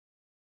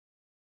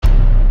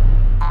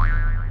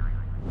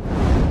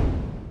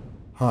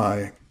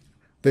Hi,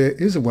 there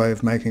is a way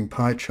of making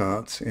pie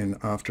charts in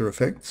After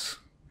Effects,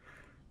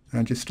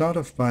 and you start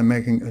off by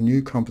making a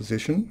new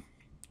composition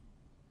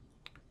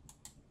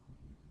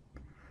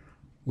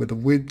with a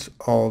width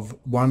of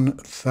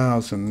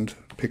 1000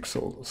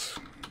 pixels.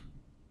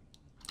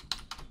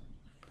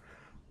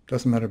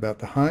 Doesn't matter about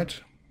the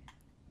height.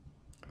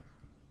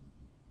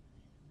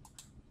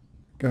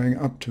 Going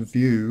up to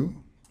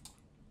View,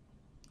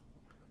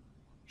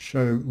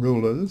 Show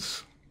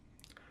Rulers,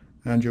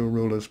 and your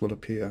rulers will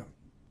appear.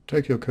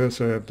 Take your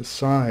cursor over the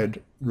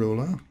side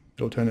ruler,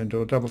 it'll turn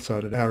into a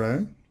double-sided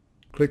arrow.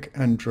 Click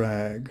and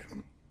drag.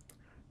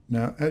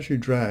 Now as you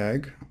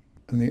drag,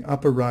 in the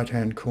upper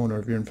right-hand corner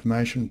of your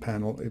information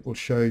panel, it will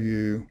show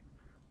you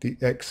the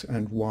X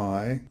and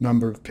Y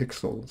number of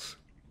pixels.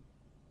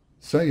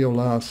 Say your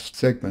last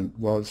segment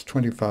was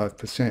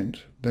 25%,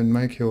 then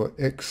make your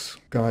X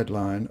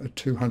guideline at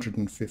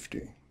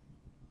 250.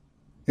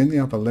 In the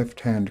upper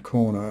left-hand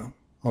corner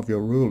of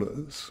your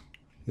rulers,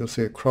 you'll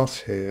see a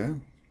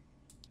crosshair.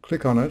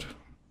 Click on it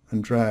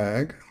and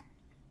drag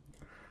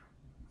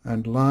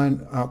and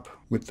line up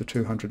with the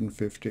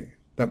 250.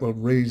 That will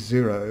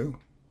re-zero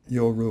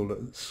your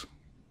rulers.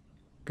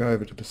 Go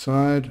over to the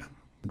side,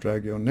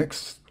 drag your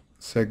next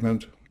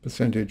segment.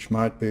 Percentage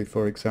might be,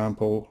 for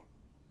example,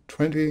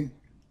 20,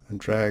 and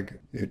drag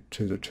it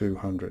to the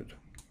 200.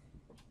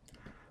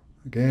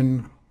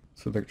 Again,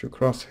 select your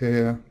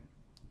crosshair,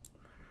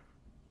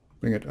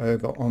 bring it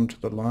over onto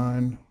the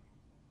line.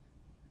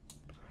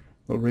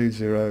 We'll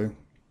re-zero,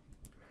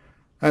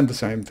 and the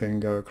same thing,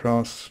 go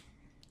across,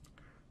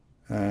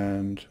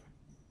 and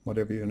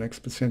whatever your next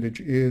percentage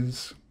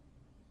is,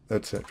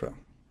 etc.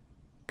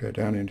 Go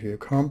down into your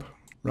comp,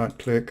 right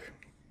click,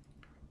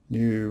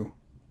 new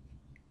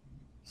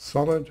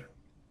solid,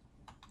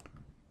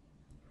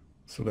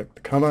 select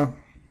the color,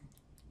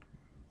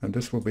 and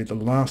this will be the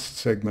last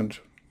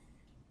segment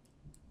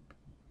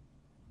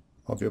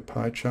of your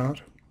pie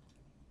chart.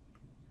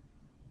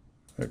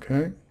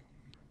 Okay,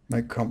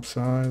 make comp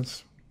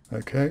size,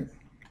 okay,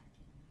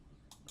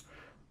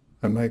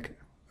 and make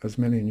as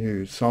many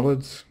new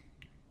solids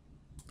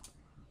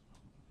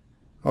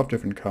of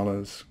different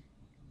colors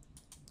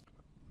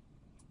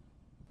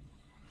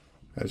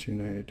as you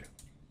need.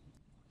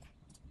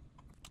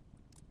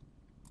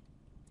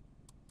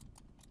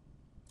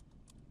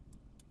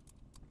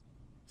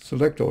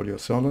 Select all your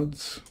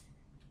solids,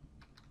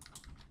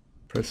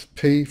 press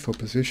P for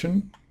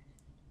position,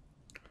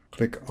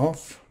 click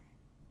off,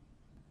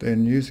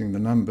 then using the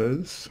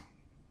numbers,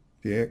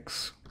 the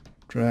X,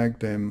 drag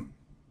them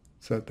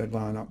so that they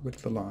line up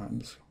with the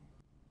lines.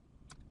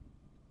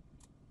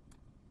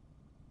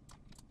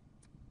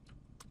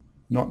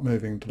 Not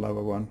moving the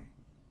lower one.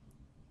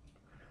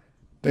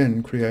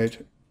 Then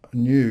create a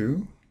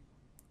new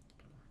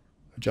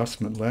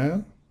adjustment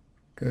layer.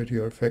 Go to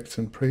your effects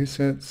and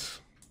presets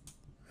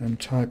and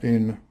type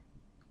in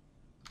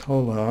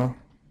polar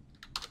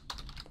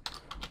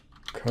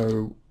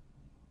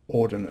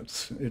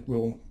coordinates. It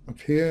will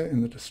appear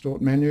in the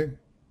distort menu.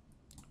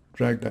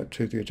 Drag that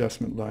to the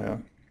adjustment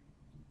layer.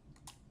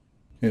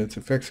 In its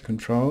effects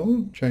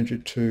control, change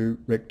it to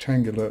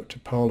rectangular to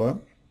polar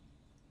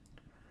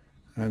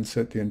and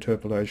set the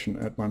interpolation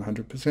at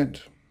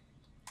 100%.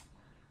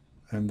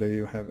 And there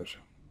you have it.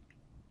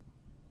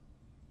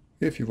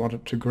 If you want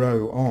it to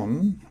grow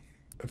on,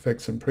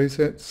 effects and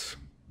presets,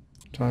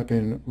 type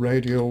in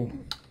radial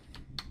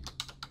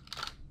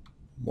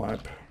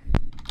wipe,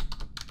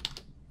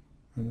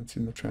 and it's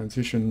in the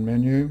transition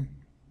menu.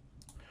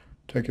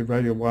 Take your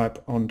radial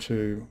wipe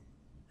onto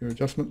your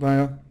adjustment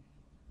layer.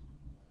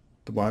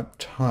 The wipe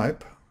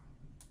type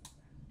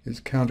is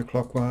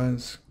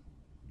counterclockwise.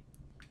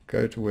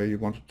 Go to where you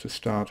want it to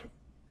start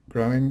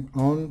growing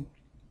on.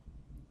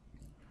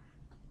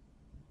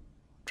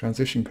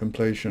 Transition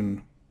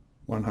completion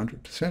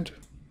 100%.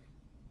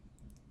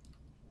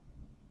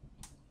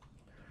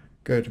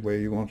 Go to where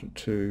you want it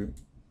to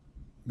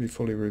be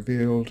fully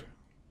revealed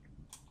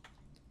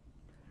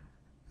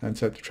and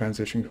set the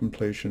transition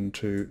completion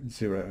to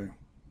 0.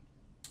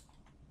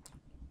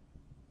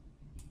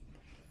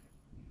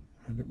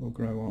 And it will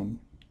grow on.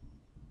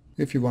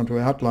 If you want to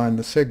outline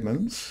the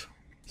segments,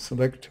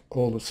 select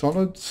all the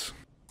solids,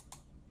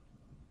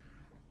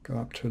 go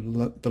up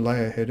to the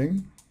layer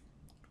heading,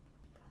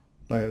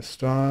 layer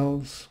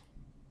styles,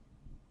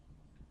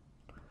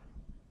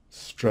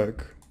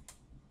 stroke.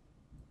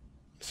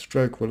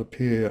 Stroke will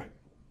appear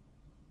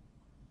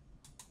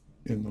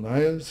in the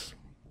layers.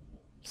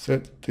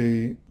 Set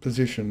the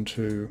position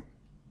to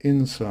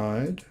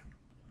inside,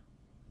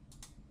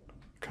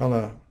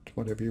 color to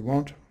whatever you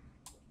want.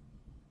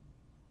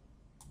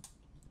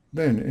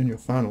 Then in your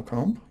final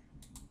comp,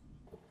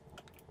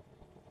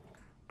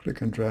 click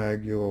and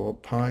drag your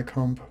pie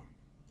comp,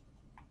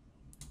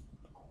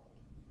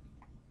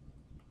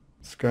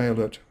 scale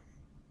it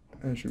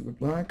as you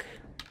would like,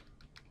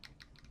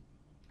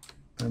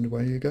 and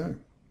away you go.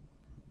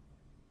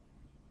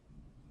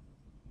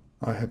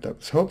 I hope that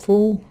was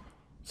helpful.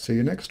 See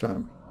you next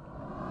time.